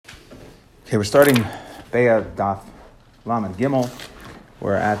Okay, we're starting Be'ah Daf Lamed Gimel.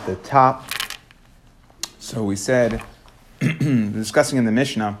 We're at the top. So we said, discussing in the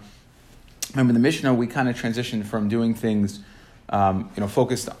Mishnah, remember the Mishnah, we kind of transitioned from doing things,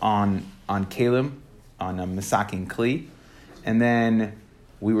 focused on Kalim, on Masakin Kli, and then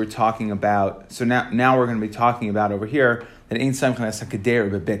we were talking about, so now we're going to be talking about over here, that Ein Samchan Es HaKeder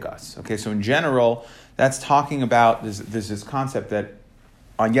Bebikas. Okay, so in general, that's talking about, there's this concept that,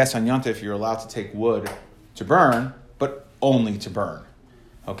 on Yom Tov, you're allowed to take wood to burn, but only to burn.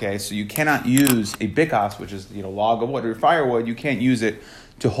 Okay, so you cannot use a bikas, which is log of wood or firewood. You can't use it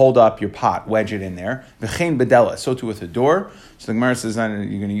to hold up your pot, wedge it in there. V'chein bedela, so too with a door. So the Gemara says that you're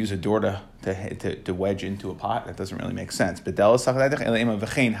going to use a door to wedge into a pot. That doesn't really make sense. Bedela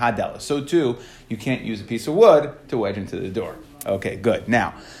v'chein hadela. So too, you can't use a piece of wood to wedge into the door. Okay, good.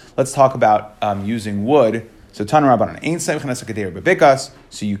 Now let's talk about using wood. So Tana Rabbanan, Ein Samchan Es HaKeder Bebikas,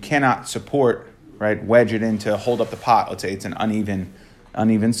 so you cannot support, right, wedge it in to hold up the pot. Let's say it's an uneven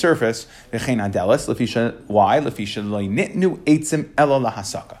surface. V'chein hadelas, why? Lefisha lo nitnu eitzim elo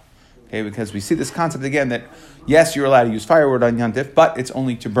lahasaka. Okay, because we see this concept again that, yes, you're allowed to use firewood on Yom Tov, but it's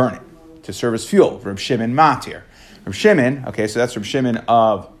only to burn it, to serve as fuel. Reb Shimon Matir. Reb Shimon, okay, so that's Reb Shimon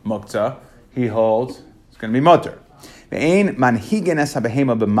of Muktzah. He holds, it's going to be mutter. Ve'ein manhigen es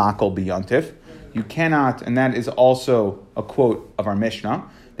habehema b'makol b'Yom Tov. You cannot, and that is also a quote of our Mishnah,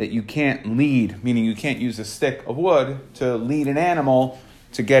 that you can't lead, meaning you can't use a stick of wood to lead an animal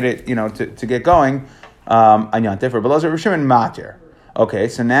to get it, to get going. On Yom Tov, but Reb Shimon Matir. Okay,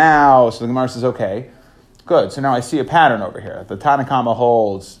 so the Gemara says, okay, good. So now I see a pattern over here. The Tanna Kama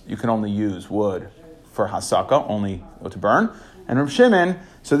holds you can only use wood for hasaka, only to burn. And Reb Shimon,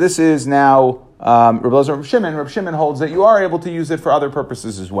 so this is now Reb Shimon holds that you are able to use it for other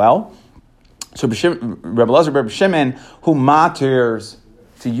purposes as well. So Reb Shimon, who matirs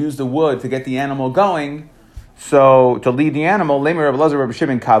to use the wood to get the animal going, so to lead the animal, Reb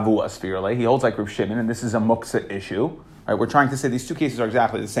Shimon kavua sfirle. He holds like Reb Shimon, and this is a muksa issue. Right? We're trying to say these two cases are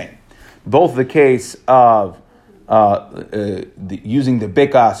exactly the same. Both the case of using the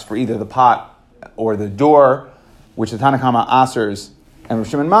bikas for either the pot or the door, which the Tanna Kama asers, and Reb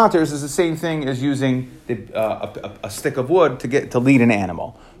Shimon matirs is the same thing as using a stick of wood to lead an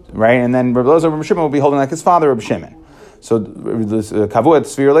animal. Right, and then Reb Shimon will be holding like his father, Reb Shimon. So kavuat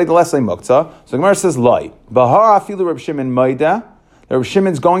sfirle the lesle muktzah. So the Gemara says loi bahar afilu Reb Shimon maida. Reb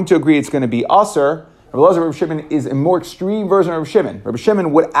Shimon's going to agree it's going to be aser. Reb Shimon is a more extreme version of Reb Shimon. Reb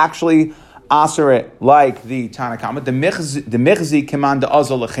Shimon would actually aser it like the Tanna Kama. The michzi command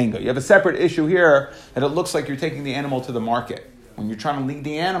azal lechinga. You have a separate issue here that it looks like you're taking the animal to the market when you're trying to lead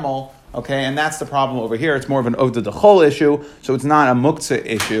the animal. Okay, and that's the problem over here. It's more of an Ovda D'chol issue, so it's not a Muktzah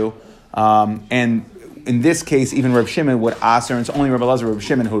issue. And in this case, even Reb Shimon would aser, and it's only Reb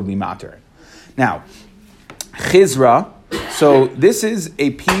Shimon who would be mater. Now, Chizra, so this is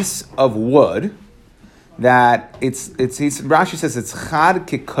a piece of wood that Rashi says it's chad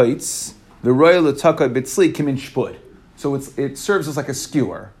kikoitz, the royal l'taka bitzli kimin shpud. So it serves as like a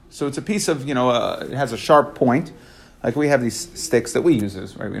skewer. So it's a piece of, it has a sharp point. Like we have these sticks that we use,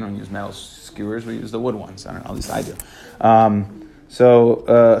 right? We don't use metal skewers; we use the wood ones. I don't know, at least I do.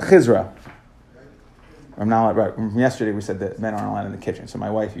 Chizra. I'm not right. From yesterday we said that men aren't allowed in the kitchen, so my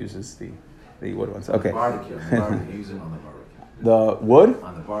wife uses the wood ones. Okay. Barbecue. Use it on the barbecue. The wood?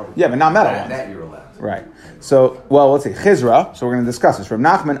 On the barbecue. Yeah, but not metal ones. That you're allowed. Right. So, let's see. Chizra. So we're going to discuss this. From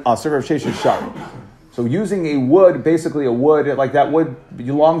Nachman Aser, Rav Sheshes Shari. So using a wood, basically a wood, like that wood,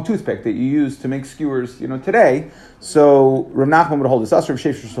 long toothpick that you use to make skewers, today. So Rav Nachman would hold this us, Rav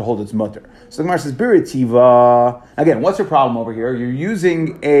Sheshes would hold its mutter. So the Gemara says, Biritiva. Again, what's your problem over here? You're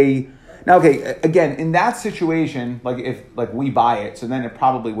using now, okay, again, in that situation, if we buy it, so then it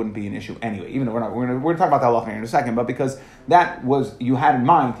probably wouldn't be an issue anyway, even though we're going to talk about that halacha in a second, but because that was, you had in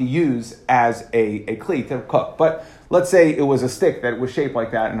mind to use as a kli to cook. But let's say it was a stick that was shaped like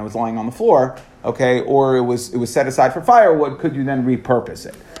that and it was lying on the floor, okay, or it was set aside for firewood, could you then repurpose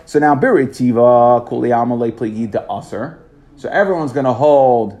it? So now, biritiva kuliyama le pligi de aser. So everyone's going to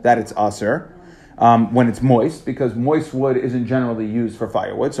hold that it's aser when it's moist, because moist wood isn't generally used for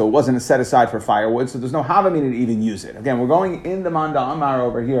firewood, so it wasn't set aside for firewood, so there's no havamina to even use it. Again, we're going in the Manda Amar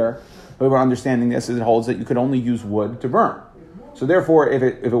over here, but we're understanding this as it holds that you could only use wood to burn. So therefore, if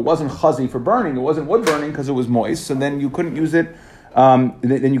it wasn't chazi for burning, it wasn't wood burning because it was moist, so then you couldn't use it,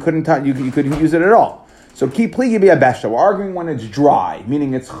 then you couldn't use it at all. So keep pligi b'yabeshta. We're arguing when it's dry,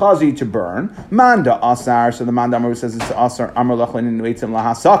 meaning it's chazi to burn. Manda asar. So the Manda Amar says it's asar amar lachlin nueitzim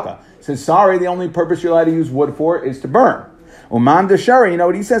lahasaka. Says sorry, the only purpose you're allowed to use wood for is to burn. Umanda shari. You know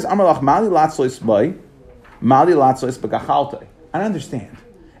what he says? Amar lach mali latzlis bay, mali latzlis b'gachaltei. I don't understand.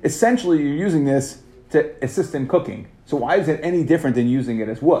 essentially you're using this to assist in cooking. So why is it any different than using it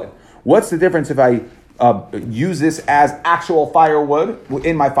as wood? What's the difference if I use this as actual firewood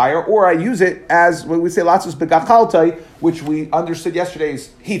in my fire, or I use it as what we say latzus begachaltai, which we understood yesterday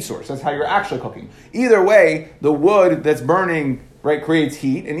is heat source. That's how you're actually cooking. Either way, the wood that's burning, right, creates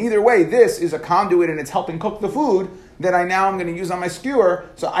heat, and either way, this is a conduit and it's helping cook the food that I now am going to use on my skewer.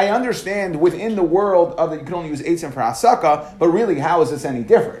 So I understand within the world of that you can only use eitzim for hasaka, but really, how is this any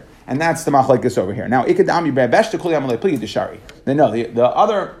different? And that's the machlekes over here. Now, ikadami bebesh tekuli amalei pli deshari. Then no, the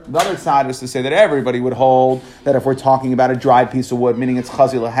other side is to say that everybody would hold that if we're talking about a dried piece of wood, meaning it's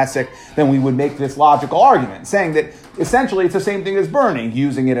chazi lahesek, then we would make this logical argument, saying that essentially it's the same thing as burning,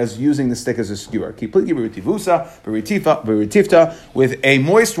 using the stick as a skewer. Kipliki beritivusa, beritifta, with a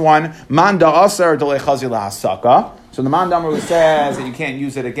moist one, manda asar dele chazi lahasaka. So the Mandamar says that you can't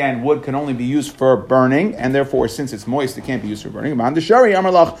use it again. Wood can only be used for burning, and therefore, since it's moist, it can't be used for burning. Mandashari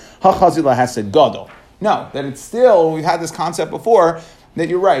amarlach hachazila hased gadol. No, that it's still. We've had this concept before that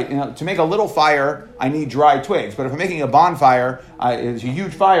you're right. To make a little fire, I need dry twigs. But if I'm making a bonfire, it's a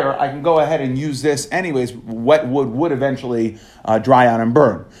huge fire. I can go ahead and use this anyways. Wet wood would eventually dry out and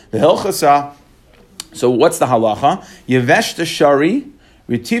burn. The hilchasa. So what's the halacha? Yevesh shari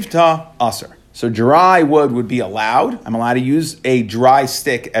ritivta aser. So dry wood would be allowed. I'm allowed to use a dry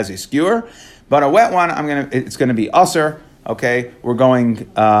stick as a skewer, but a wet one, it's going to be usher. Okay, we're going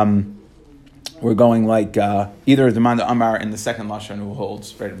like either the Manda Amar in the second lashon who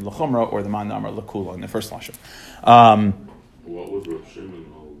holds right l'chumra, or the Manda Amar l'kula in the first lashon. What would Rav Shimon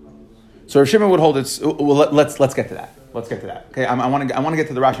hold? So Rav Shimon would hold it. Well, let's get to that. Let's get to that. Okay, I want to get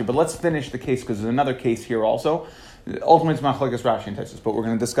to the Rashi, but let's finish the case because there's another case here also. Ultimately, it's machlokes Rashi and Tosfos, but we're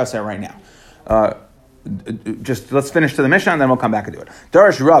going to discuss that right now. Just let's finish to the Mishnah and then we'll come back and do it.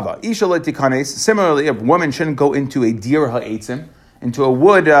 Darash Rava, Isha letikanes. Similarly, a woman shouldn't go into a dir ha'etzim, into a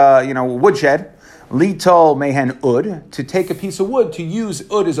wood, woodshed. Litol mehen ud, to take a piece of wood, to use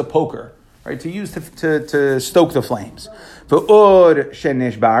ud as a poker, right? To use to stoke the flames. For ud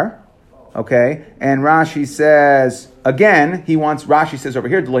shenishbar, okay. And Rashi says again, Rashi says over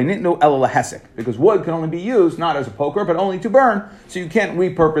here, because wood can only be used not as a poker but only to burn, so you can't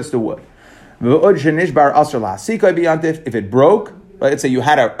repurpose the wood. If it broke, let's say you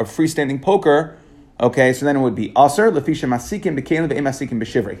had a freestanding poker, okay, so then it would be aser.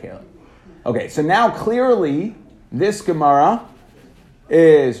 Okay, so now clearly this Gemara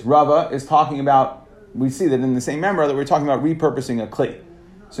Rava is talking about, we see that in the same member that we're talking about repurposing a kli.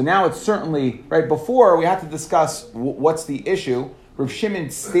 So now it's certainly, right, before we had to discuss what's the issue. Rav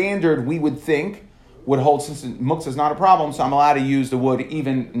Shimon's standard, we would think, would hold, since muktzah is not a problem, so I'm allowed to use the wood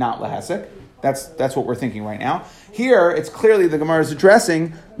even not lehesek. That's what we're thinking right now. Here, it's clearly the Gemara is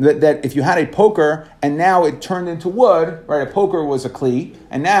addressing that if you had a poker and now it turned into wood, right? A poker was a kli,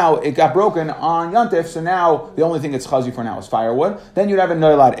 and now it got broken on Yantif, so now the only thing it's chazi for now is firewood. Then you'd have a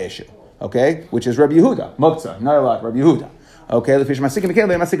noilad issue, okay? Which is Rabbi Yehuda, muktzah, noilad, Rabbi Yehuda. Okay, you're going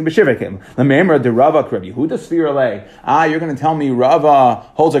to tell me Rava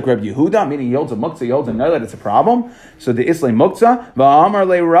holds like Rabbi Yehuda, meaning he holds a muktzah, he holds a noilad, it's a problem. So the Islay muktzah, va'amar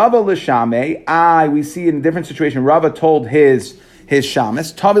le Rava l'shamei. We see in a different situation, Rava told his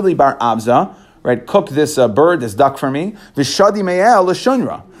shamis, Tavili bar Abza, right, cook this bird, this duck for me, v'shadi me'el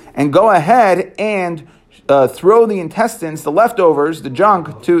l'shunra, and go ahead and throw the intestines, the leftovers, the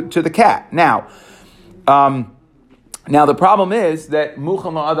junk to the cat. Now the problem is that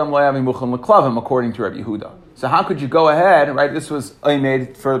mucham la'adam lo'yavi mucham l'klavim, according to Rabbi Yehuda. So how could you go ahead, right? This was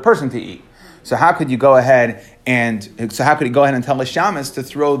made for the person to eat. So how could you go ahead and tell the shamas to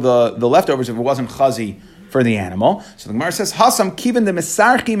throw the leftovers if it wasn't chazi for the animal? So the Gemara says, Hasam kiven de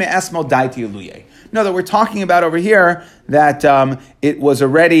mesarchi me'esmo daiti aluye. No, that we're talking about over here that it was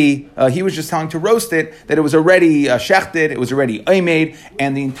already, he was just telling to roast it, that it was already shechted, it was already made,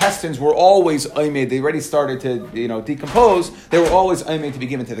 and the intestines were always made. They already started to decompose. They were always made to be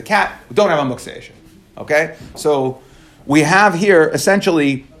given to the cat. We don't have a muktzah issue. Okay? So we have here,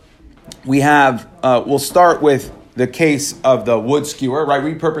 essentially, we'll start with the case of the wood skewer, right?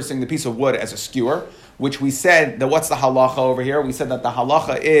 Repurposing the piece of wood as a skewer, which we said that what's the halacha over here? We said that the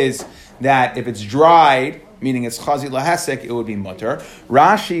halacha is that if it's dried, meaning it's chazi lahesek, it would be mutter.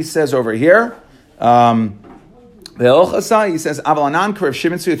 Rashi says over here, he says, Avalanan Rav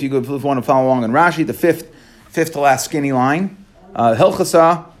Shimon, if you want to follow along in Rashi, the fifth to last skinny line,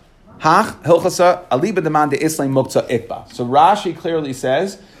 Hilchasa, aliba demand de islay muktzah ikba. So Rashi clearly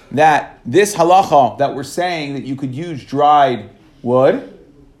says that this halacha that we're saying that you could use dried wood,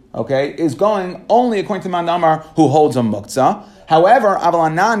 okay, is going only according to Man Amar, who holds a muktzah. However,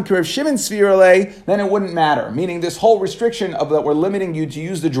 Avalanan Kiriv Shimon Svirale, then it wouldn't matter. Meaning this whole restriction of that we're limiting you to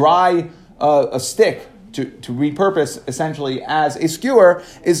use the dry a stick to repurpose essentially as a skewer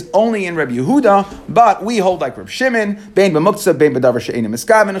is only in Rabbi Yehuda, but we hold like Rabbi Shimon, Bein b'muktzah, Bein b'davar she'enim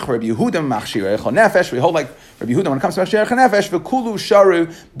miskaven, Rabbi Yehuda machshir echol nefesh. We hold like Rabbi Yehuda when it comes to machshir echol nefesh. V'kulu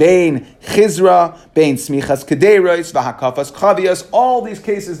sharu Bein chizra, Bein smichas kedeiros, v'hakafas chavias. All these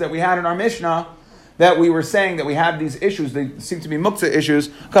cases that we had in our Mishnah, that we were saying that we have these issues, they seem to be muktzah issues.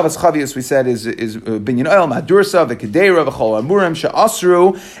 Kavas chavius, we said, is binyan oil, madursa, v'kedera, v'chol amurim,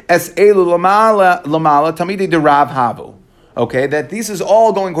 she'asru, es elu lamala, tamidi de Rav havu. Okay, that this is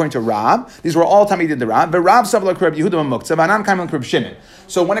all going according to Rav. These were all tamidi de Rav. But Rav sav like Rabbi Yehuda muktzah, v'anan kaim like Rabbi Shimon.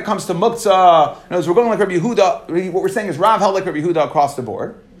 So when it comes to muktzah, we're going like Rabbi Yehuda. What we're saying is Rav held like Rabbi Yehuda across the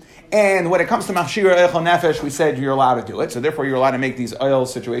board. And when it comes to machshir echol nefesh, we said you're allowed to do it. So therefore, you're allowed to make these oil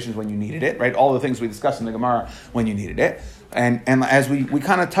situations when you needed it, right? All the things we discussed in the Gemara when you needed it. And as we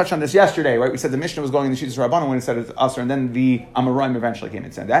kind of touched on this yesterday, right? We said the Mishnah was going in the Shittas Rabbanan when it said it's Asr, and then the Amoraim eventually came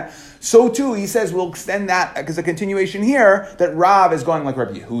and said that. So too, he says we'll extend that as a continuation here, that Rav is going like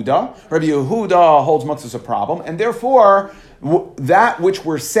Rabbi Yehuda. Rabbi Yehuda holds muktzah as a problem, and therefore, that which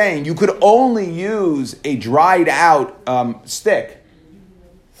we're saying, you could only use a dried out stick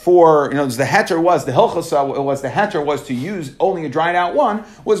for, the heter was, the hilchasa was, the heter was to use only a dried out one,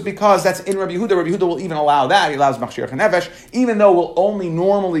 was because that's in Rabbi Yehuda. Rabbi Yehuda will even allow that. He allows machshir nefesh, even though we'll only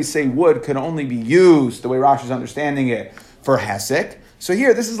normally say wood could only be used, the way Rashi is understanding it, for hesek. So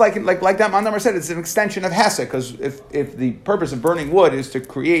here, this is like that Mandamar said, it's an extension of hesek, because if the purpose of burning wood is to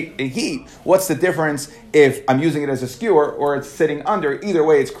create a heat, what's the difference if I'm using it as a skewer or it's sitting under? Either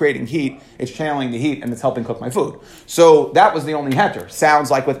way, it's creating heat, it's channeling the heat, and it's helping cook my food. So that was the only heter. Sounds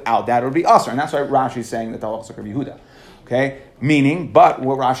like without that it would be usher, and that's why Rashi is saying that the halacha is like Rabbi Yehuda. Okay? Meaning, but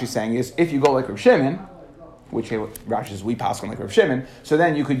what Rashi is saying is, if you go like Rabbi Shimon, which Rashi says we pass on like Rav Shimon, so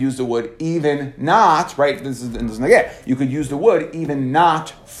then you could use the wood even not, right? This is again. You could use the wood even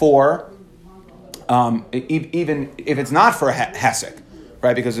not for, even if it's not for hesek,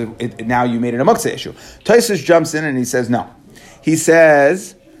 right? Because now you made it a muktzah issue. Taisus jumps in and he says no. He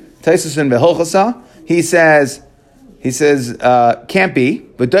says Taisus in Behilchasa. He says can't be.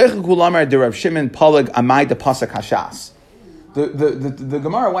 But Kulamar de Rav Shimon Palag Amai de Pasuk Hashas. The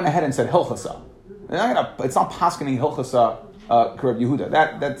Gemara went ahead and said Hilchasa. It's not paskening hilchasa Rabbi Yehuda.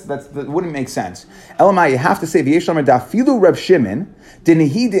 That wouldn't make sense. Elamai, you have to say v'yeshlamer dafilu Reb Shimon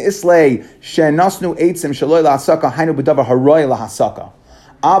dinihi deislei shenasnu eitzim shaloi lahasaka hainu b'davar haroi lahasaka.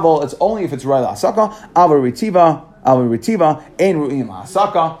 Aval, it's only if it's roi lahasaka. Aval ritiva ein ru'in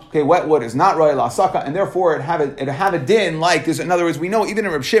lahasaka. Okay, wet wood is not roi lahasaka, and therefore it have a din like this. In other words, we know even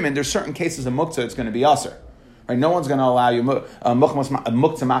in Reb Shimon there's certain cases of muktzah it's going to be aser. Right? No one's going to allow you muktzah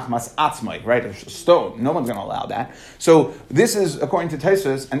machmas atzmai, right? A stone. No one's going to allow that. So this is according to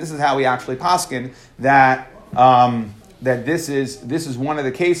Taisus, and this is how we actually paskin that this is one of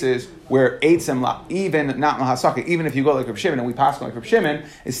the cases where eitzim even not mahasaka, even if you go like Reb Shimon and we paskin like Reb Shimon,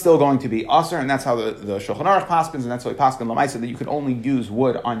 is still going to be aser, and that's how the Shulchan Aruch paskins, and that's how we paskin lamaisa that you could only use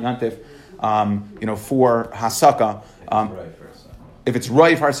wood on yantif, for hasaka, if it's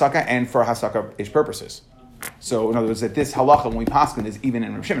roi for hasaka and for hasaka-ish purposes. So, in other words, that this halacha, when we paskin, is even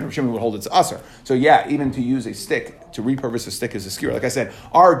in Reb Shimon. Reb Shimon would hold it's aser. So, yeah, even to use a stick, to repurpose a stick as a skewer. Like I said,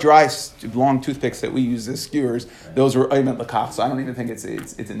 our dry, long toothpicks that we use as skewers, those were ayment lakach. So, I don't even think it's in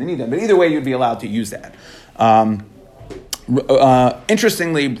the nidam. But either way, you'd be allowed to use that.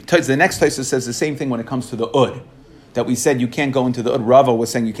 Interestingly, the next Taisa says the same thing when it comes to the ud. That we said you can't go into the ud. Rava was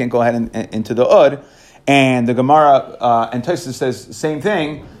saying you can't go ahead into the ud. And the Gemara and Taisa says the same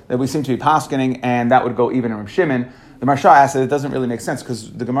thing, that we seem to be paskening, and that would go even in Reb Shimon. The Marsha asked that it doesn't really make sense because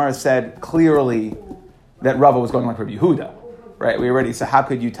the Gemara said clearly that Rava was going like Rabbi Yehuda, right? So how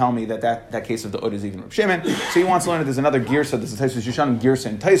could you tell me that case of the Ud is even Reb Shimon? So he wants to learn that there's another girsa, there's a Taisus Yushan girsa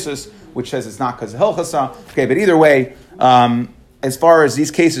and Taisus, which says it's not because of Hilchasa. Okay, but either way, as far as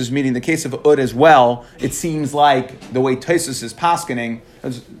these cases, meaning the case of Ud as well, it seems like the way Taisus is paskening,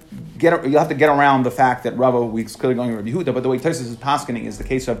 you have to get around the fact that Rava, we're clearly going to Rabbi Yehuda, but the way Taisus is paskening is the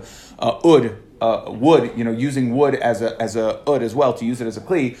case of wood, using wood as a ud as well, to use it as a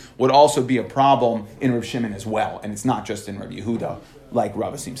kli, would also be a problem in Reb Shimon as well, and it's not just in Rabbi Yehuda, like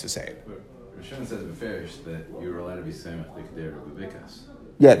Rava seems to say it. But Reb Shimon says in Farish that you were allowed to be samech l'kedei Rebubikas.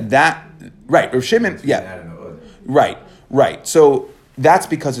 Yeah, that, right, Reb Shimon, yeah, right. So that's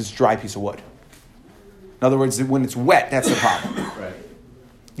because it's a dry piece of wood. In other words, when it's wet, that's the problem. Right.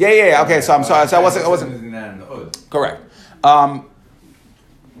 Yeah. Okay, so I'm sorry. So I wasn't. Correct.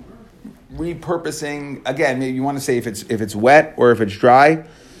 Repurposing again. Maybe you want to say if it's wet or if it's dry.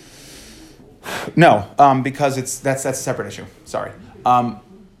 No, because that's a separate issue. Sorry.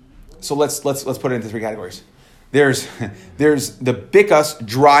 So let's put it into three categories. There's the bikas,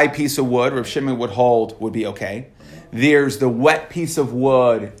 dry piece of wood, Rav Shimon would hold would be okay. There's the wet piece of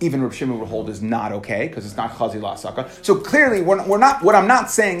wood, even Rav Shimon would hold is not okay because it's not chazi la'asaka. So clearly, we're not. What I'm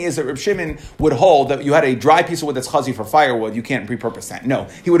not saying is that Rav Shimon would hold that you had a dry piece of wood that's chazi for firewood. You can't repurpose that. No,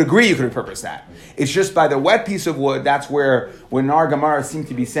 he would agree you could repurpose that. It's just by the wet piece of wood. That's where when our Gemara seem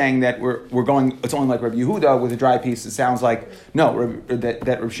to be saying that we're going. It's only like Rav Yehuda with a dry piece. It sounds like no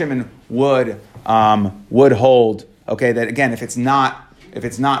that Rav Shimon would hold. Okay, that again, if it's not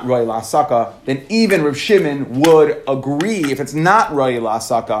Roy Lasaka, then even Rav Shimon would agree, if it's not Roy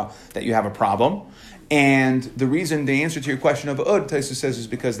Lasaka, that you have a problem. And the reason, the answer to your question of Ud, Taisu says, is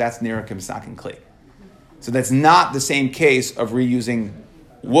because that's Nira Kimsak and Kli. So that's not the same case of reusing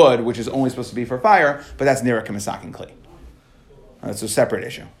wood, which is only supposed to be for fire, but that's Nira Kimsak and Kli. That's a separate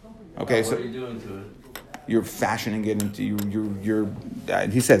issue. Okay, what are you doing to it? You're fashioning it into you're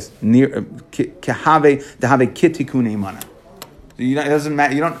he says near kahave dahave kitikune mana. It doesn't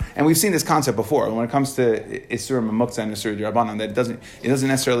matter. You don't, and we've seen this concept before when it comes to Isurim Muktzah and Isurim D'Rabbanan. That it doesn't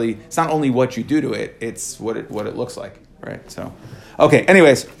necessarily. It's not only what you do to it; it's what it looks like, right? So, okay.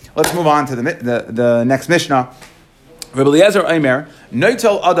 Anyways, let's move on to the next Mishnah. Rabbi Eliezer Omer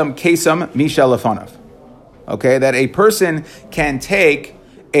Noitel Adam Kesam Mishal Lefanav. Okay, that a person can take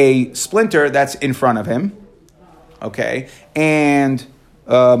a splinter that's in front of him. Okay, and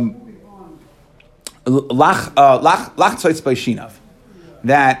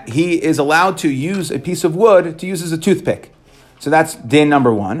that he is allowed to use a piece of wood to use as a toothpick. So that's din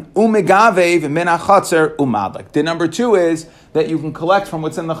number one. Umegavev menachatzer umadlik. Din number two is that you can collect from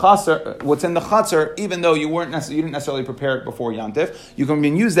what's in the chatzar, even though you didn't necessarily prepare it before Yantif. You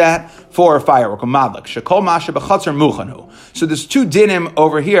can use that for firework. Umadlik. Shekol masha b'chatzar muchanu. So there's two dinim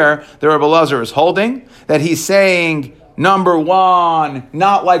over here that Rabbi Elazar is holding, that he's saying, number one,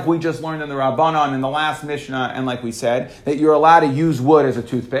 not like we just learned in the Rabbanon in the last Mishnah, and like we said, that you're allowed to use wood as a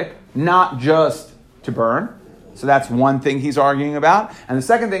toothpick, not just to burn. So that's one thing he's arguing about. And the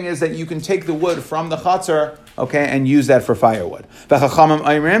second thing is that you can take the wood from the chatzar, okay, and use that for firewood.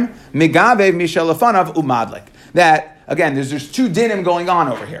 That, again, there's two dinim going on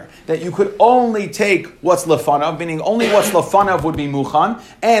over here. That you could only take what's lefanav, meaning only what's lefanav would be muchan,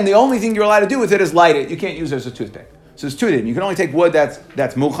 and the only thing you're allowed to do with it is light it. You can't use it as a toothpick. So there's two dinim. You can only take wood that's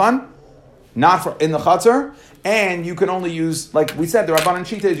muchan, not in the chatzar, and you can only use, like we said, the Rabbanan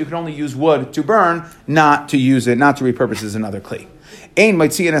Shita is you can only use wood to burn, not to use it, not to repurpose as another kli.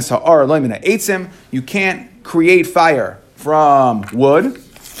 You can't create fire from wood,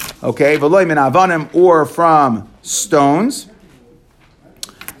 okay, or from stones,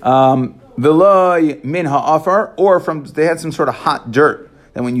 or from, they had some sort of hot dirt,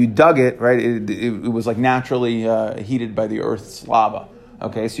 that when you dug it, right, it was like naturally heated by the earth's lava.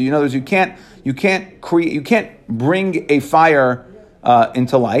 Okay, so in other words, you can't bring a fire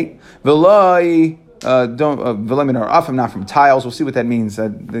into light. Not from tiles. We'll see what that means. I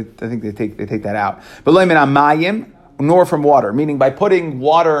think they take that out. Nor from water, meaning by putting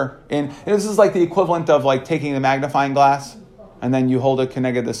water in. And this is like the equivalent of like taking the magnifying glass and then you hold it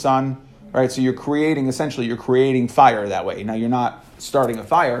connected to the sun, right? So you're creating fire that way. Now you're not starting a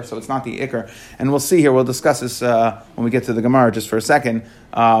fire, so it's not the ikr. And we'll see here, we'll discuss this when we get to the Gemara just for a second.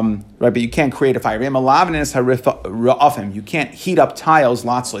 Right, but you can't create a fire. You can't heat up tiles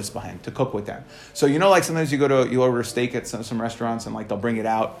lotzlis behind to cook with them. So like sometimes you order steak at some restaurants and like they'll bring it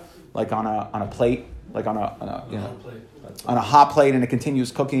out like on a plate, like on a hot plate, and it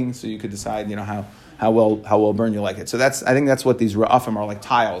continues cooking, so you could decide how well burn you like it. So I think that's what these ra'afim are, like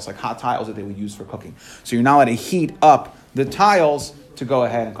tiles, like hot tiles that they would use for cooking. So you're not allowed to heat up the tiles to go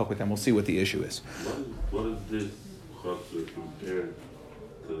ahead and cook with them. We'll see what the issue is. What is this chatzar compared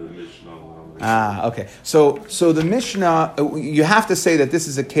to the Mishnah? Okay. So the Mishnah, you have to say that this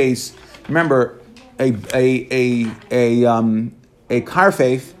is a case. Remember, a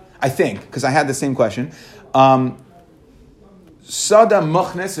karfeif, I think, because I had the same question. Sada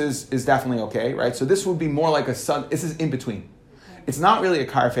muchnes is definitely okay, right? So this would be more like a sada. This is in between. It's not really a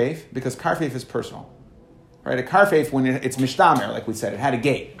karfeif because karfeif is personal. Right, a karfeif, when it's mishtamer, like we said, it had a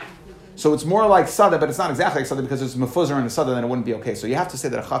gate. So it's more like sada, but it's not exactly like sada because it's mefuzar and a sada, then it wouldn't be okay. So you have to say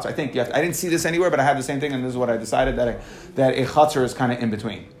that a chatzar, I didn't see this anywhere, but I have the same thing, and this is what I decided, that a chatzar is kind of in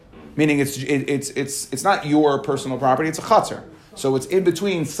between. Meaning it's not your personal property, it's a chatzar. So it's in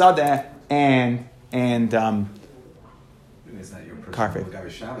between sada and it's not your personal karfeif. Gabi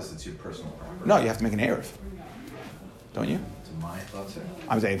Shabbos, it's your personal property. No, you have to make an erev. Don't you? It's my chatzar.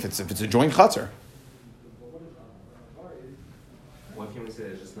 I'm saying if it's a joint chatzar. Why can't we we say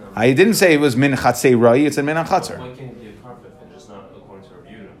it's just not? I didn't say it was min chatzei rai, it's a min chatzar. Why can't it be a carpet and just not according to Rabbi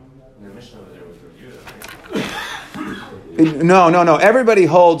Yehuda? In the Mishnah over there was Rabbi Yehuda, right? No. Everybody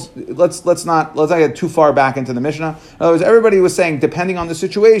holds. Let's not get too far back into the Mishnah. In other words, everybody was saying, depending on the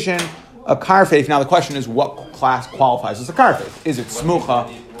situation, a karfeif. Now the question is, what class qualifies as a karfeif? Is it smucha?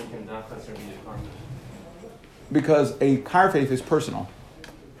 Why can not chatzar be a carpet? Because a karfeif is personal.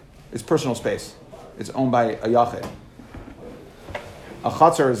 It's personal space. It's owned by a yachid. A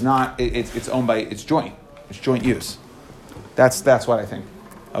chatzar is not. It's owned by. It's joint. It's joint use. That's what I think.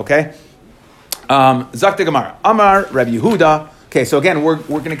 Okay. Zakta Gemara. Amar Rabbi Yehuda. Okay, so again, we're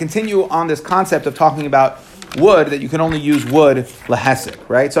going to continue on this concept of talking about wood, that you can only use wood lahesik,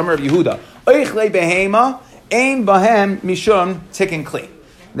 right? So Amar Rabbi Yehuda. Oichle behema ein bahem mishum tikkun kli.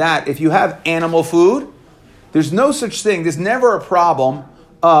 That if you have animal food, there's no such thing. There's never a problem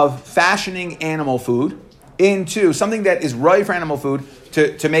of fashioning animal food into something that is right for animal food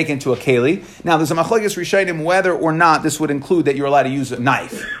to make into a keli. Now, there's a machlokes rishonim whether or not this would include that you're allowed to use a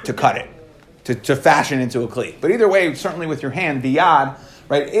knife to cut it, to fashion into a kli. But either way, certainly with your hand, the yad,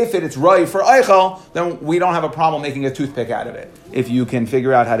 right? If it's right for eichel, then we don't have a problem making a toothpick out of it, if you can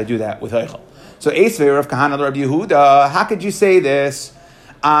figure out how to do that with eichel. So, Eisver of Kahana Rabbi Yehuda, how could you say this?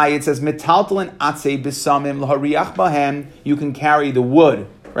 It says, Metaltalin atzei bisamim lahariach bahem. You can carry the wood,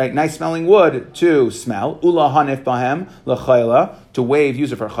 right? Nice smelling wood to smell. Ula hanif bahem lachayla, to wave,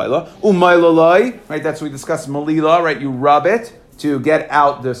 use it for chayla. Umaylalai, right? That's what we discussed. Malila, right? You rub it to get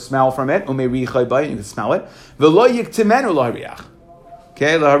out the smell from it. Umerichai bay, you can smell it. V'lo yiktimenu lahariach.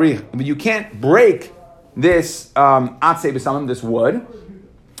 Okay, laharich. But you can't break this atzei bisamim, this wood.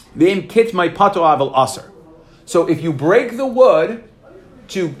 V'im kitmai pato aval aser. So if you break the wood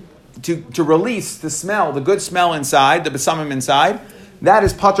to release the smell, the good smell inside, the besamim inside, that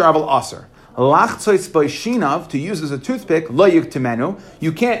is pater aval aser. Lachtzos b'shinav, to use as a toothpick, lo yiktimenu,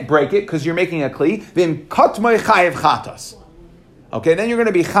 you can't break it because you're making a kli. V'im katmoi chayev chatas. Okay, then you're going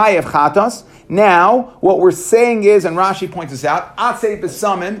to be chayev chatas. Now, what we're saying is, and Rashi points this out, atzei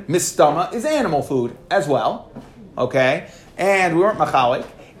besamim, mistama, is animal food as well. Okay, and we weren't machalik.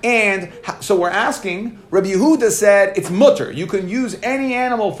 And so we're asking, Rabbi Yehuda said it's mutter. You can use any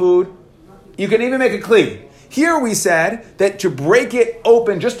animal food. You can even make a kli. Here we said that to break it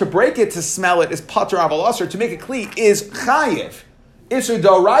open, just to break it, to smell it, is pater aval aser. To make a kli is chayiv. Isur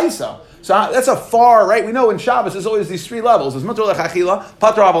d'oraisa. So that's a far, right? We know in Shabbos there's always these three levels. There's mutter lechachila,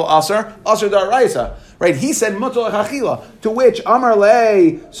 pater aval aser, aser d'oraisa. Right? He said mutter lechachila, to which Amar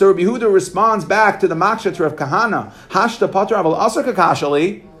lei. So Rabbi Yehuda responds back to the makshat of Kahana. Hashta pater aval aser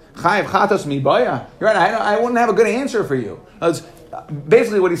kakashali. Chayiv chatas mibaya. You're right. I wouldn't have a good answer for you.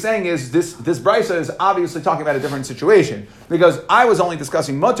 Basically, what he's saying is this brisa is obviously talking about a different situation, because I was only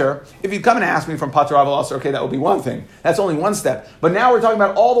discussing mutter. If you come and ask me from pater aval aser, okay, that would be one thing. That's only one step. But now we're talking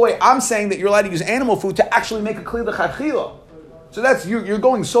about all the way. I'm saying that you're allowed to use animal food to actually make a kli l'chadchila. So that's you're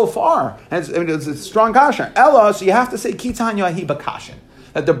going so far, and it's a strong kasha. Ella, so you have to say kitanya hi bakashin,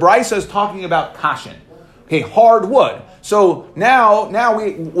 that the brisa is talking about kashin. Okay, hard wood. So now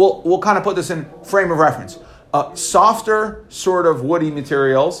we'll kind of put this in frame of reference. Softer sort of woody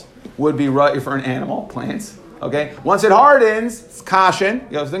materials would be right for an animal, plants. Okay, once it hardens, it's kashin.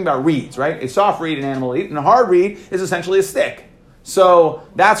 You know, think about reeds, right? A soft reed an animal eat, and a hard reed is essentially a stick. So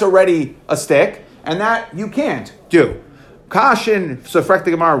that's already a stick, and that you can't do. Kashin, so frek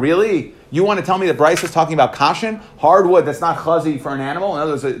the Gemara, really? You want to tell me that Bryce is talking about kashin? Hardwood that's not chazi for an animal? In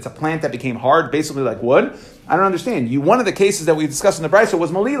other words, it's a plant that became hard, basically like wood? I don't understand. One of the cases that we discussed in the Bryce was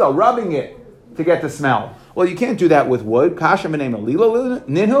malila, rubbing it to get the smell. Well, you can't do that with wood. Kashin b'nei malila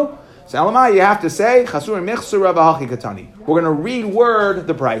ninhu? So Elamai, you have to say, chasur michsur rabba hachi katani. We're going to reword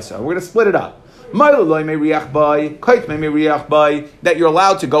the Bryce. We're going to split it up. That you're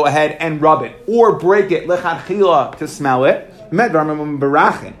allowed to go ahead and rub it or break it lechadchila to smell it.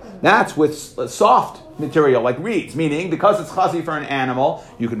 That's with soft material like reeds, meaning because it's chazi for an animal,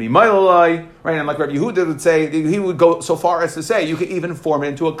 you could be mailalai, right? And like Rabbi Yehuda would say, he would go so far as to say you could even form it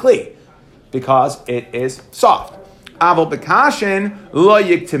into a kli because it is soft. Aval bekashin lo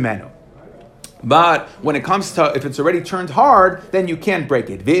yiktimenu. But when it comes to if it's already turned hard, then you can't break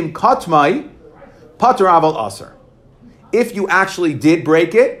it. V'im katmai pater aval aser. If you actually did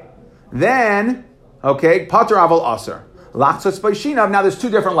break it, then okay, pater aval aser. Lachtzos b'shinav. Now there's two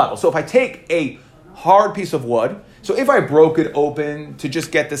different levels. So if I take a hard piece of wood, so if I broke it open to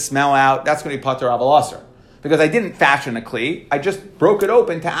just get the smell out, that's going to be pater aval aser. because I didn't fashion a kli. I just broke it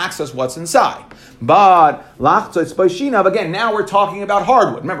open to access what's inside. But lachtzos b'shinav, again, now we're talking about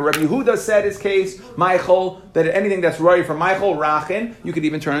hardwood. Remember, Rabbi Yehuda said his case, Michael, that anything that's ready for Michael, rachin, you could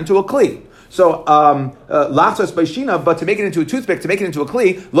even turn into a kli. So lachtzos b'shinav, but to make it into a toothpick, to make it into a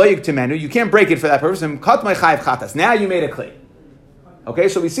kli, lo yiktemenu, you can't break it for that purpose. And kat my chayiv chatas. Now you made a kli. Okay,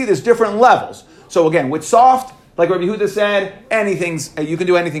 so we see there's different levels. So again, with soft, like Rabbi Yehuda said, you can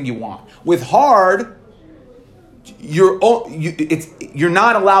do anything you want. With hard, you're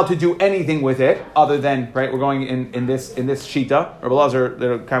not allowed to do anything with it other than, right, we're going in this shita, Rabbi Elazar,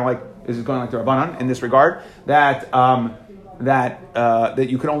 they're kind of like, this is going like the Rabbanan in this regard, that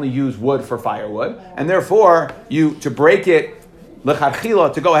you can only use wood for firewood, and therefore, to break it,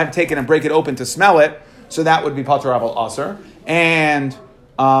 l'chadchila, to go ahead and take it and break it open to smell it, so that would be Pater Rabbi Aser, and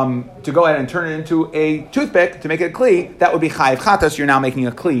to go ahead and turn it into a toothpick, to make it a kli, that would be chayiv chatas, you're now making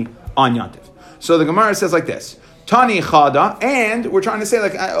a kli on Yantiv. So the Gemara says like this, Tani chada, and we're trying to say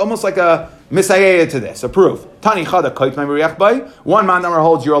like almost like a misayeh to this, a proof. Tani chada kait ma'riach bay. One man number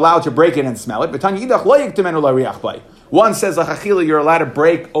holds you're allowed to break it and smell it, but Tani yidach lo yiktemenu la'riach bay. One says lachachila you're allowed to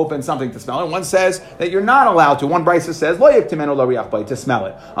break open something to smell it, and one says that you're not allowed to. One brisa says lo yiktemenu la'riach bay, to smell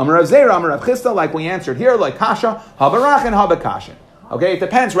it. Amar Rav Zera, Amar Rav Chisda, like we answered here, like kasha habarach and habakashin. Okay, it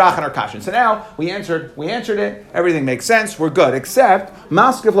depends, rachan or kashin. So now we answered it. Everything makes sense. We're good, except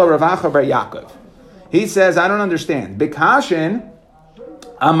maskiv lo Ravacha bar Yaakov. He says, I don't understand. Bikashin,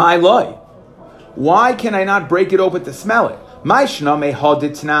 amai loy. Why can I not break it open to smell it? Maishna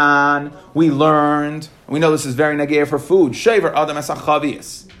mehoditnan. We learned. We know this is very negeh for food. Shaver adam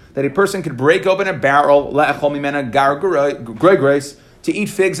esachavias. That a person could break open a barrel le'echol mimena gar gregres, to eat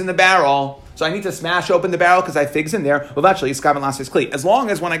figs in the barrel. So I need to smash open the barrel because I have figs in there. Well, actually, iskav and lasses kli. As long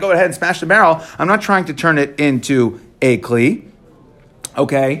as when I go ahead and smash the barrel, I'm not trying to turn it into a kli.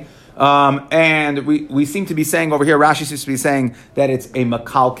 Okay. And we seem to be saying over here, Rashi seems to be saying that it's a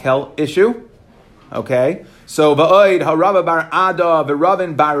makalkel issue. Okay. So va'oid harava bar ada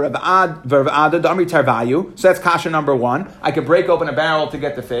v'ravin bar v'ada d'amri tarvayu. So that's kasha number one. I can break open a barrel to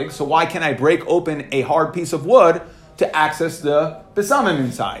get the figs. So why can't I break open a hard piece of wood to access the besamim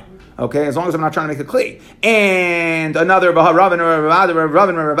inside? Okay, as long as I'm not trying to make a kli. And another Ravin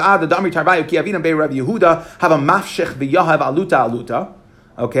Damri Tarbayu Ki Avinam Bei Rav Yehuda have a mafshech v'yahav aluta.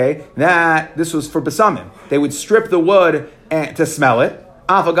 Okay, that this was for besamim. They would strip the wood to smell it.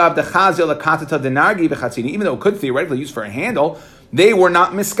 Even though it could theoretically use for a handle, they were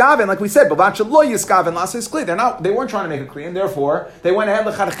not miskaven, like we said. They weren't trying to make a kli, and therefore they went ahead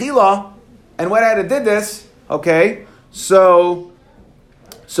l'chadchila and went ahead and did this. Okay, so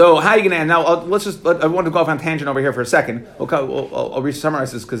how are you going to end? Now, I want to go off on a tangent over here for a second. I'll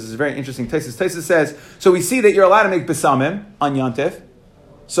re-summarize this because it's very interesting. Taisus says, so we see that you're allowed to make besamim on Yantif.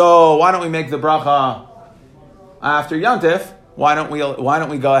 So why don't we make the bracha after Yantif? Why don't we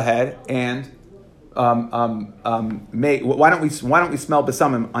go ahead and why don't we smell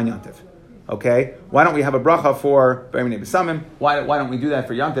besamim on Yantif? Okay, why don't we have a bracha for B'rei besamim? Why don't we do that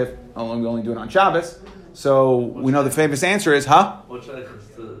for Yantif? We only do it on Shabbos. So we know the famous answer is, Why is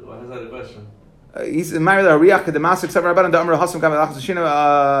that a question? He says, "Mariach kedemasik sever rabbanan da'amar hasam gam lachas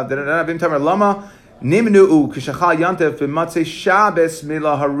shina bim tamar lama nimnu kishachal yantev b'matzei Shabbos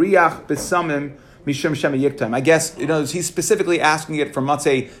mila hariach besamim mishum shema yiktam." I guess he's specifically asking it for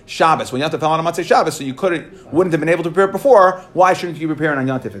Matzei Shabbos. When Yantif fell on a Matzei Shabbos, so you wouldn't have been able to prepare it before. Why shouldn't you prepare it on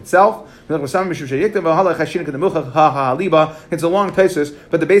Yantif itself? It's a long Taisus,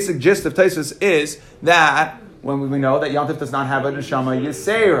 but the basic gist of Taisus is that when we know that Yantif does not have a neshama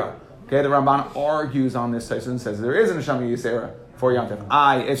yisera. Okay, the Ramban argues on this Taisus and says there is a neshama yisera for Yantif.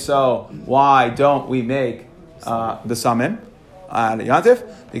 If so, why don't we make the summon on Yantif?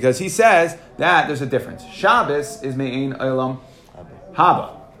 Because he says that there's a difference. Shabbos is me'ein olam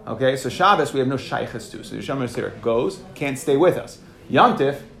haba. Okay, so Shabbos we have no shaykhs to. So the neshama yisera goes, can't stay with us.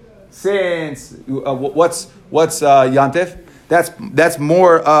 Yantif, since what's Yantif? That's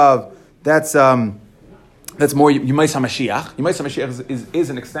more Yemais HaMashiach. Yemais HaMashiach is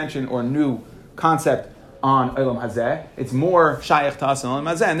an extension or a new concept on Olam Hazeh. It's more Shaykh to us in Olam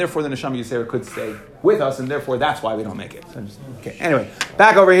Hazeh, and therefore the Neshama Yisera could stay with us, and therefore that's why we don't make it. Okay. Anyway,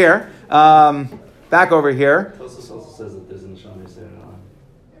 back over here. Tosos also says that there's a Neshama Yisera.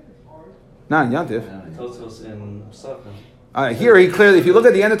 Not in Yantif. Tosos in Pesachim. Here he clearly, if you look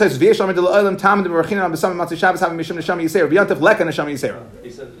at the end of the text, he said in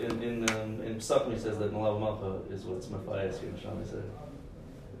Pesachim he says that Malav Malcha is what's Mephias here in Neshama Yisera.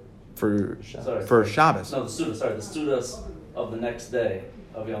 For Shabbos. No, the Sudas of the next day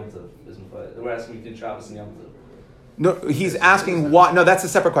of Yom Tov is Mephias. We're asking between Shabbos and Yom Tov. No, he's asking why. No, that's a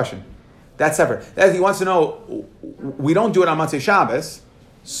separate question. That's separate. He wants to know, we don't do it on Motzei Shabbos,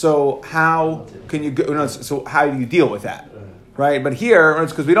 so how can you go, so how do you deal with that? Right? But here,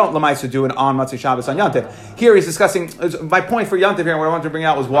 it's because we don't Lamaisa do it on Motzei Shabbos on Yantiv. Here he's discussing, my point for Yantiv here, what I wanted to bring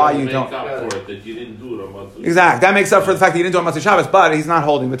out was why you don't. That you didn't do it on Motzei. Exactly. That makes up for the fact that you didn't do it on Motzei Shabbos, but he's not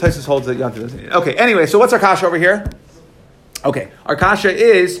holding. The Taisus holds that Yantiv doesn't need it. Okay, anyway, so what's our kasha over here? Okay, our kasha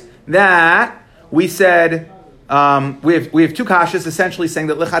is that we said, we have two kashas essentially saying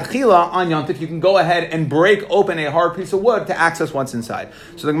that lechatchila on Yantif you can go ahead and break open a hard piece of wood to access what's inside.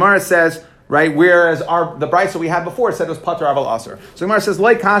 So the Gemara says, right, whereas the brisa we had before said it was pater aval aser. So the Gemara says,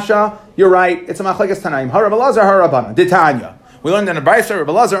 like kasha, you're right, it's a machlekes tanaim. Harav elazar, harabana, ditanya. We learned in the brisa, Rav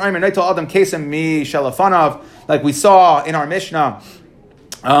Elazar, Aymer neitel adam kesem mi shalafanav, like we saw in our Mishnah.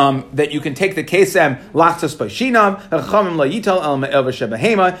 That you can take the kesem lachtas b'shinam, chachamim la yitel el me'el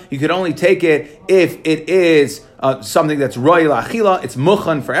v'shebehema. You could only take it if it is something that's roy la'achila. It's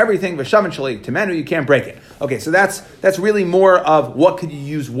muchan for everything. V'shavan shalei temenu. You can't break it. Okay, so that's really more of what could you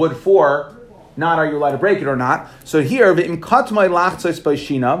use wood for, not are you allowed to break it or not. So here v'im katmai lachtas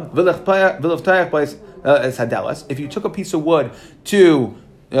b'shinam v'leftayach b'es hadelas. If you took a piece of wood to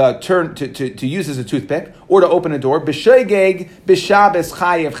use as a toothpick or to open a door, b'shoigeg b'shabes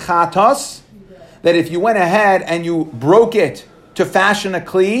chayev chatos, that if you went ahead and you broke it to fashion a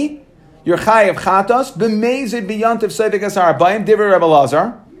kli, you're chayev chatos, b'mezid b'yantiv seivik asar abayim, divrei Rebbe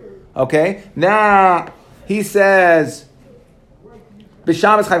Elazar. Okay, now he says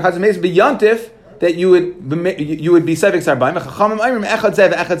b'shabes chayev chatos, b'mezid b'yantiv, that you would be seivik asar abayim, chachamim ayrim echad zeh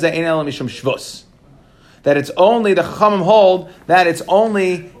ve'echad zeh ein ela mishum shvus. That it's only, the Chachamim hold, that it's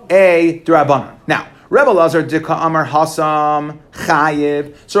only a D'Rabbanan. Now, Rebbe Elazar, Dika Amar Hasam,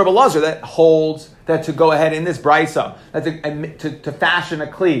 Chayiv. So Rebbe Elazar that holds that to go ahead in this Brisa, that to fashion a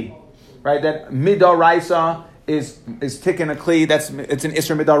Kli, right? That Midoraisa is taking a Kli, it's an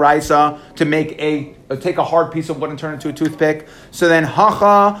Isra Midoraisa, to take a hard piece of wood and turn it into a toothpick. So then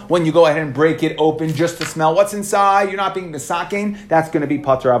Hacha, when you go ahead and break it open just to smell what's inside, you're not being Misakin, that's going to be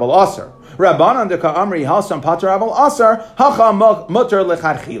Pater Aval Aser. Rabbanan deka amri halsam pater aval aser hacha muter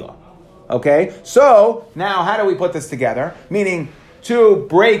lecharchila. Okay, so now how do we put this together? Meaning to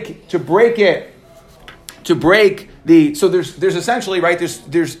break the. So there's essentially, right.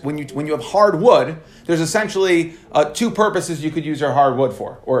 There's when you have hard wood, there's essentially two purposes you could use your hard wood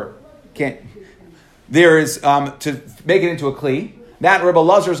for, or can't. There is to make it into a kli. That Rebbe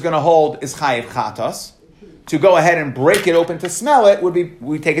Elazar is going to hold is chayiv chatas. To go ahead and break it open to smell it would be,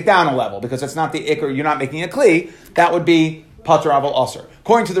 we take it down a level because it's not the ikr, you're not making a kli. That would be pater aval aser.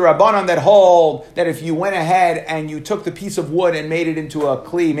 According to the Rabbanan that hold that if you went ahead and you took the piece of wood and made it into a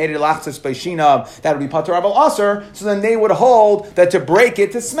kli, made it lachtzis b'shinav, that would be pater aval aser. So then they would hold that to break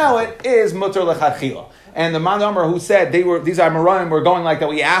it, to smell it, is muter lechatchila. And the Mandamar who said these Amoraim were going like that,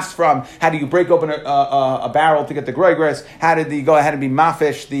 we asked from, how do you break open a barrel to get the groigres? How did they go ahead and be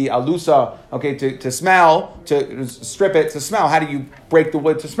mafish, the alusa, okay, to smell, to strip it, to smell? How do you break the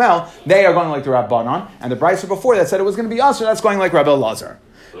wood to smell? They are going like the Rabbanon. And the Brisa before that said it was going to be us, so that's going like Rebbe Elazar.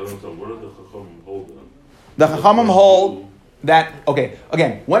 So what do the Chachamim hold then? The Chachamim hold that, okay,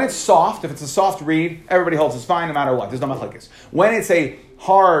 again, when it's soft, if it's a soft reed, everybody holds it's fine no matter what. There's no machlekes. When it's a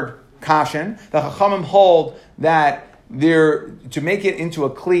hard kashin, the Chachamim hold that to make it into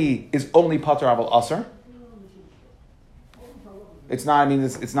a kli is only pater aval aser. It's not. I mean,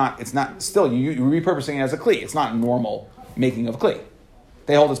 it's not. Still, you're repurposing it as a kli. It's not normal making of kli.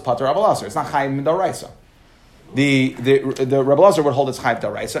 They hold it's pater aval aser. It's not chayv midaraisa. The Rebbe Elazar would hold it's chayv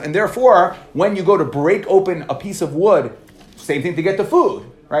daraisa, and therefore, when you go to break open a piece of wood, same thing to get the food,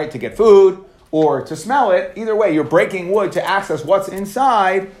 right? To get food or to smell it. Either way, you're breaking wood to access what's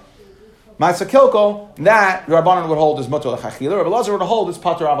inside. Ma'aseh kilkel, that Rabbanan would hold is muter l'chachila. Rebbe Elazar would hold is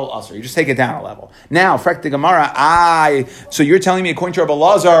pater aval aser. You just take it down a level. Now, frek the Gemara, so you're telling me according to Rebbe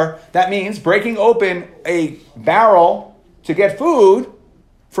Elazar, that means breaking open a barrel to get food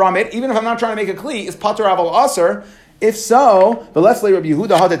from it, even if I'm not trying to make a kli, is pater aval aser. If so, the Leslie Rabbi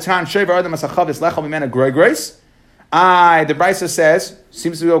Yehuda had the tran shever adam asachavis lechal b'mena groigres. The Brisa says,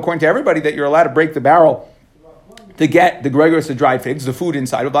 seems to be according to everybody, that you're allowed to break the barrel to get the gregors, the dried figs, the food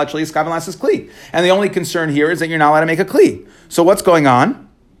inside of actually is kli. And the only concern here is that you're not allowed to make a kli. So what's going on?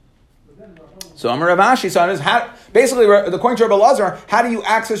 So Amar Rav Ashi, basically, according to Rebbe Elazar, how do you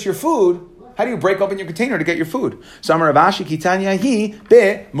access your food? How do you break open your container to get your food? So Amar Rav Ashi, kitanya hi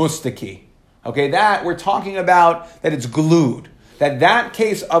be mustaki. Okay, that we're talking about that it's glued. That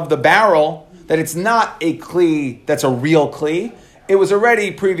case of the barrel, that it's not a kli that's a real kli. It was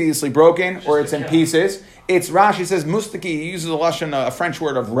already previously broken, or it's in pieces. It's Rashi says mustaki. He uses a French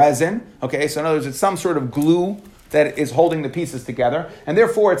word of resin. Okay, so in other words, it's some sort of glue that is holding the pieces together, and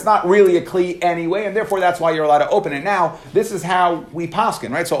therefore it's not really a kli anyway, and therefore that's why you're allowed to open it. Now, this is how we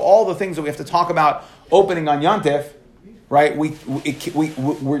paskin, right? So all the things that we have to talk about opening on Yantif, right?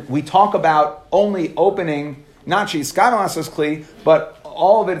 We talk about only opening not she'iskaven lasas kli, but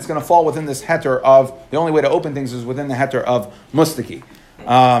all of it is going to fall within this heter of, the only way to open things is within the heter of mustaki.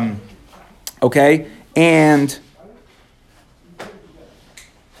 Okay? And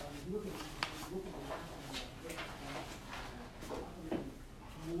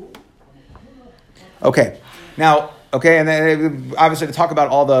okay. Now, okay, and then obviously to talk about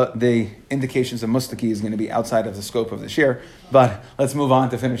all the indications of mustaki is going to be outside of the scope of the shir, but let's move on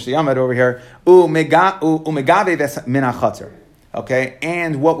to finish the Yamad over here. Umegave ves min hachatzer. Okay,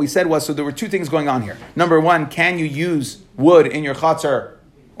 and what we said was, so there were two things going on here. Number one, can you use wood in your chatzar,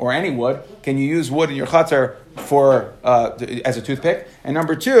 or any wood? Can you use wood in your chatzar for as a toothpick? And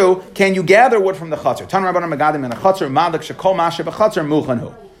number two, can you gather wood from the chatzar? Tan rabbanan megadim in a chatzar madak shekol mashe b'chatzar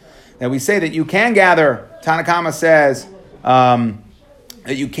muchanhu. Now we say that you can gather. Tanakama says that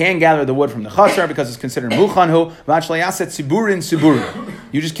you can gather the wood from the chatzar because it's considered muchanhu. V'achlayyaset siburin siburin.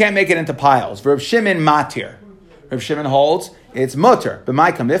 You just can't make it into piles. Rav Shimon matir. Rav Shimon holds it's mutter.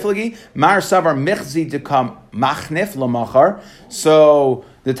 B'mai kamiflagi mar savar michzi dekam machnif lamachar. So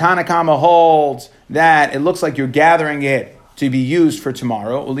the Tanakama holds that it looks like you're gathering it to be used for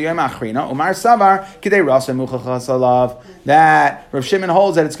tomorrow. That Rav Shimon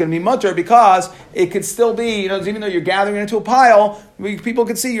holds that it's going to be mutter because it could still be, even though you're gathering it into a pile, people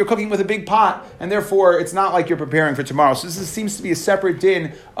could see you're cooking with a big pot, and therefore it's not like you're preparing for tomorrow. So this seems to be a separate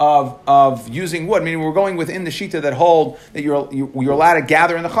din of using wood. Meaning we're going within the shita that hold that you're allowed to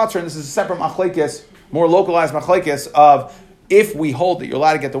gather in the chatzar, and this is a separate machlekes, more localized machlekes of if we hold that you're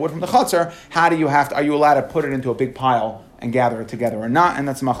allowed to get the wood from the chatzar, are you allowed to put it into a big pile and gather it together or not? And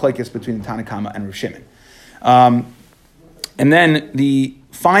that's machlekes between the Tanakama and Rav Shimon. And then the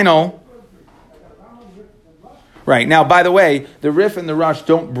final, right now. By the way, the Rif and the Rush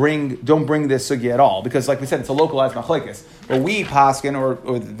don't bring this sugi at all because, like we said, it's a localized machlekes. But we paskin,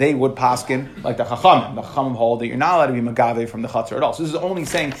 or they would paskin, like the Chachamim. The Chachamim hold that you're not allowed to be magave from the chatzar at all. So this is only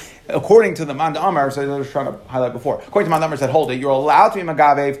saying, according to the Man Amar, so I was trying to highlight before. According to Man Amar, that hold it, you're allowed to be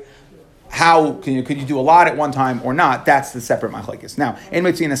magave. How could you do a lot at one time or not? That's the separate machlekes. Now, in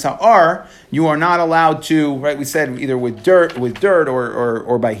Mitzvah Sa'ar, you are not allowed to, right? We said either with dirt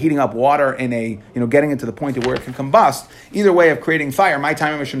or by heating up water in a, getting it to the point of where it can combust. Either way of creating fire. My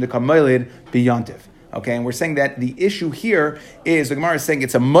time Mishum to Kamoilid biyantiv. Okay, and we're saying that the issue here is the Gemara is saying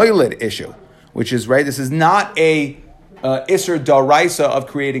it's a moilid issue, which is right. This is not a iser daraisa of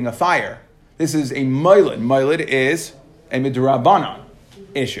creating a fire. This is a moilid. Moilid is a midrabanan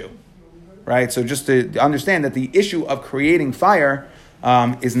issue. Right, so just to understand that the issue of creating fire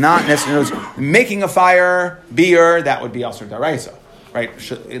is not necessarily making a fire, beer, that would be also daraisa, right?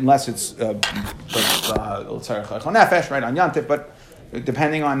 Unless it's nefesh, right, on yantif, but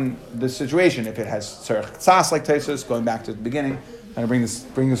depending on the situation, if it has tzarech tzas like Taisus, going back to the beginning, trying to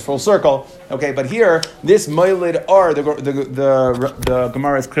bring this full circle. Okay, but here this moilid or the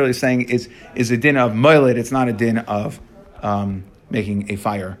Gemara is clearly saying is a din of moilid. It's not a din of making a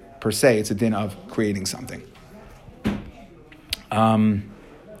fire per se. It's a din of creating something.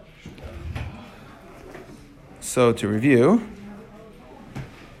 So to review,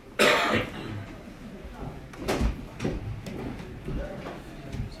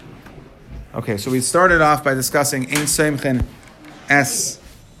 okay, so we started off by discussing in Seimchen es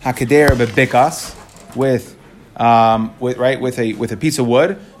hakeder bebikas with a piece of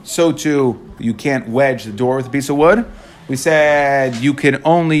wood. So too, you can't wedge the door with a piece of wood. We said you can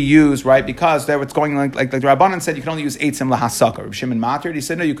only use, right, because there what's going like the Rabbanan said, you can only use eitzim lahasaka. Reb Shimon Matir, he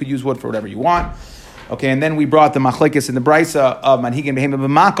said, no, you could use wood for whatever you want. Okay, and then we brought the machlekes in the brisa of manhigin behema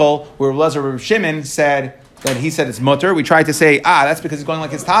b'makol, where Reb Shimon said that he said it's mutter. We tried to say, that's because he's going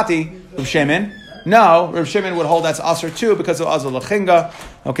like his tati, Reb Shimon. No, Reb Shimon would hold that's asr too because of azal lachinga.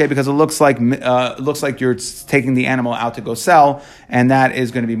 Okay, because it looks like you're taking the animal out to go sell, and that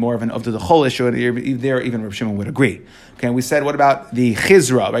is going to be more of an of the whole issue. And there, even Reb Shimon would agree. Okay, and we said, what about the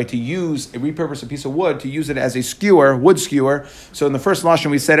chizra, right? To repurpose a piece of wood to use it as a skewer, wood skewer. So in the first lashon,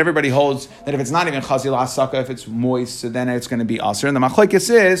 we said everybody holds that if it's not even chazil asaka, if it's moist, so then it's going to be asr. And the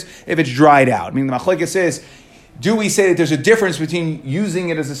machlekes is if it's dried out. I mean, the machlekes is, do we say that there's a difference between using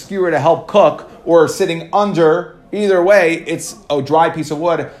it as a skewer to help cook or sitting under? Either way, it's a dry piece of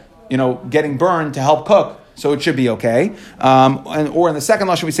wood, getting burned to help cook. So it should be okay. Or in the second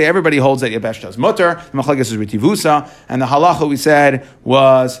lashon, we say everybody holds that Yebesh does mutter. The machlekes is ritivusa. And the halacha we said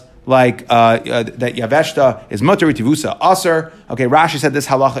was like that Yaveshta is mutter, Ritivusa aser. Okay, Rashi said this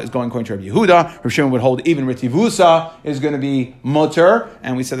halacha is going according to Rabbi Yehuda. Rabbi Shimon would hold even Ritivusa is going to be mutter,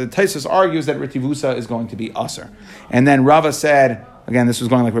 and we said that Taisus argues that Ritivusa is going to be aser. And then Rava said, again, this was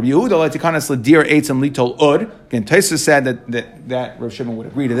going like Rabbi Yehuda, Latikanas Ladir Eitzim Litol Ud. Again, Taisus said that Rabbi Shimon would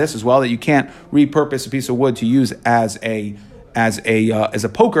agree to this as well, that you can't repurpose a piece of wood to use as a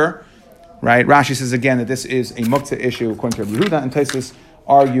poker. Right? Rashi says again that this is a muktzah issue according to Rabbi Yehuda, and Taisus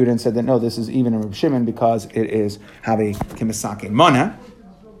argued and said that no, this is even in Rabbi Shimon because it is have a kimisake mana.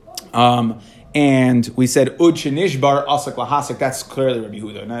 And we said ud shenishbar asak lahasik. That's clearly Rabbi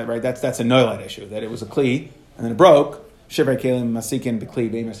Yehuda, right? That's a noilite issue, that it was a kli and then it broke. Shivrei kelim masikin b'kli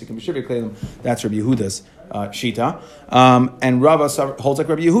bein masikin b'shivrei kelim. That's Rabbi Yehuda's shita. And Rava holds like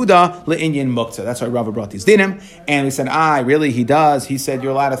Rabbi Yehuda le'inyan muktzah. That's why Rava brought these dinim. And we said, really, he does. He said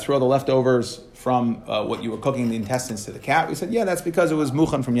you're allowed to throw the leftovers from what you were cooking, the intestines, to the cat. We said, yeah, that's because it was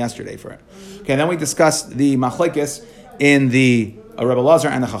muchan from yesterday for it. Okay, then we discussed the machlekes in the Rebbe Lazar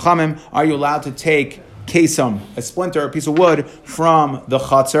and the Chachamim. Are you allowed to take kesam, a splinter, a piece of wood, from the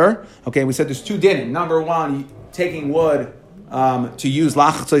chatzar? Okay, we said there's two dinim. Number one, taking wood to use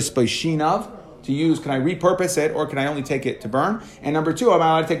lachtzos b'shinav, to use, can I repurpose it or can I only take it to burn? And number two, am I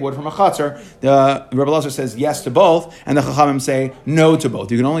allowed to take wood from a chatzar? The Rebbe Lazar says yes to both, and the Chachamim say no to both.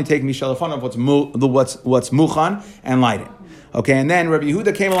 You can only take mishal afon of what's muchan and light it. Okay, and then Rabbi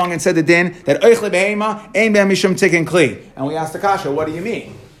Yehuda came along and said the din that oichle behema ein be'em mishum tikkun kli. And we asked the kasha, what do you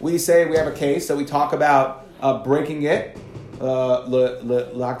mean? We say we have a case that we talk about breaking it. Is going to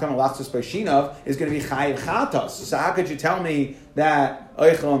be chayiv chatos. So how could you tell me that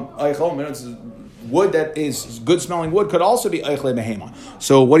wood that is good smelling wood could also be eichle behema?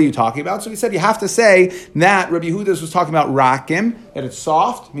 So what are you talking about? So he said you have to say that Rabbi Yehuda was talking about rakim, that it's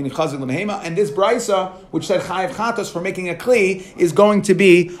soft, meaning chazik lebehema, and this brisa, which said chayiv chatos for making a kli, is going to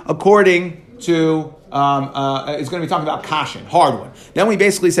be according to is going to be talking about kashin, hardwood. Then we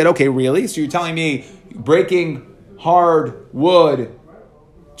basically said, okay, really? So you're telling me breaking hard wood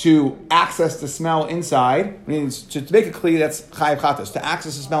to access the smell inside, means to make a kli that's chayiv chatos, to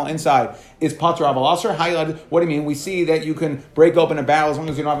access the smell inside is patur aval aser. What do you mean? We see that you can break open a barrel as long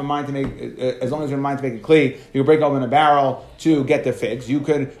as you don't have a mind to make, as long as you're in mind to make a kli. You can break open a barrel to get the figs. You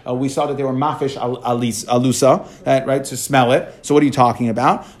could. We saw that they were mafish alusa, that right to smell it. So what are you talking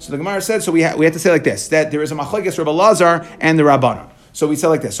about? So the Gemara said. So we had to say like this, that there is a machlekes Rebbe Lazar and the Rabbanan. So we said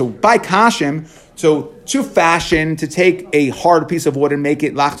like this. So by kashim, so to fashion, to take a hard piece of wood and make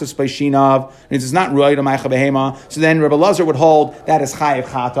it lachtos b'shinav, it is not ruay to ma'acha behema. So then Rebbe Lazar would hold that is chayiv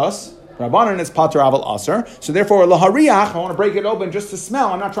chatos. Rabbanan is patur aval aser. So therefore, lahariach, I want to break it open just to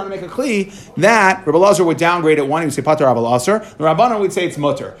smell. I'm not trying to make a kli. That Rebbe Lazar would downgrade it. One, he would say patur aval aser. The Rabbanan would say it's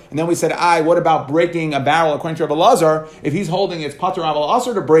mutter. And then we said, what about breaking a barrel according to Rebbe Lazar? If he's holding it's patur aval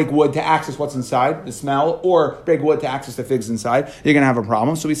aser to break wood to access what's inside, the smell, or break wood to access the figs inside, you're going to have a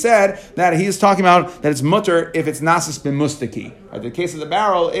problem. So we said that he's talking about that it's mutter if it's nasis b'mustaki. The case of the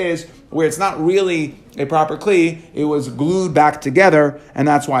barrel is where it's not really a proper kli, it was glued back together, and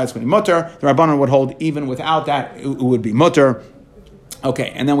that's why it's going to be mutter. The Rabbanan would hold even without that, it would be mutter.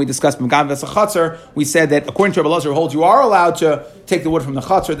 Okay, and then we discussed Megav Vesa Chatzar. We said that according to Rebbe Lazar, holds you are allowed to take the wood from the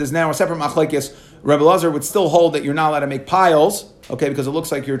Chatzar. There's now a separate machlekes. Rebbe Lazar would still hold that you're not allowed to make piles, okay, because it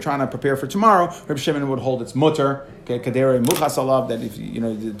looks like you're trying to prepare for tomorrow. Rebbe Shimon would hold it's mutter, okay, kadere muchas alav, that if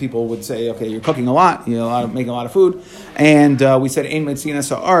people would say, okay, you're cooking a lot, making a lot of food, and we said ein metzina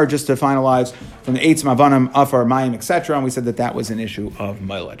sa'ar, just to finalize from the eitzim avanim afar mayim etc. And we said that was an issue of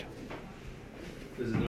milad.